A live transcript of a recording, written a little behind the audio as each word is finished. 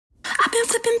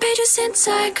flipping pages since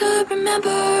I could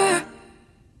remember,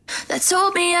 that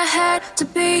told me I had to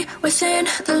be within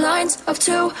the lines of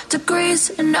 2 degrees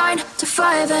and 9 to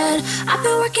 5. And I've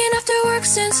been working after work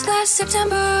since last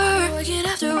September. Working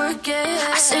after work,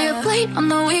 yeah. I stay up late on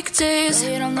the weekdays.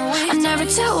 I never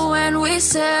tell when we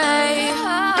say.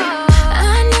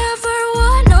 I never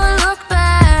wanna look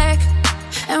back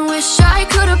and wish I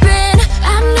could have been.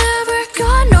 I've never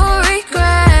got no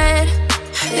regret.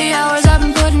 The hours I've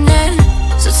been putting in,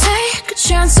 so take a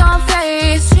chance on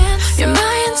faith. Your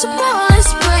mind's a bonus,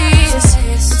 please.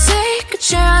 So take a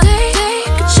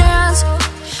chance,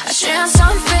 a chance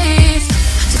on faith.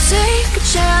 So take a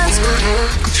chance,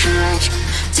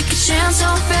 take a chance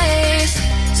on faith.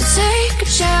 So take a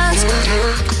chance.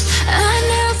 I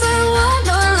never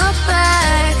wanna look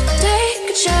back. Take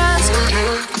a chance,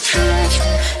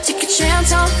 take a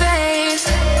chance on faith.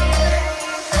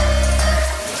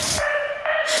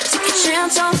 Take a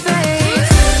chance on faith.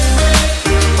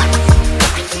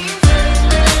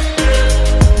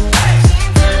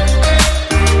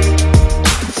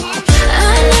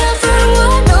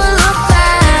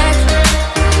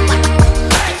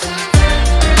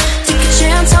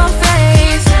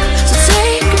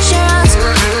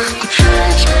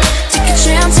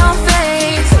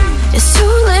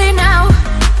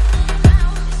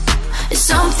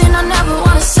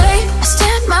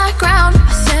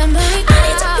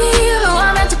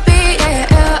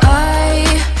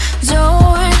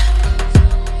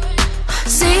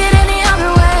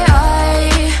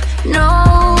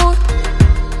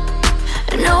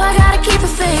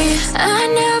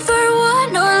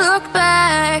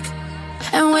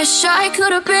 I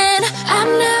could have been.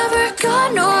 I've never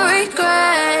got no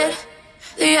regret.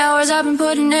 The hours I've been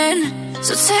putting in,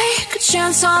 so take a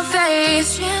chance on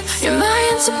faith. Your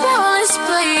mind's a bonus,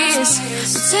 please.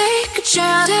 So take a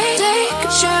chance, take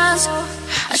a chance,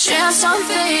 a chance on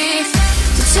faith.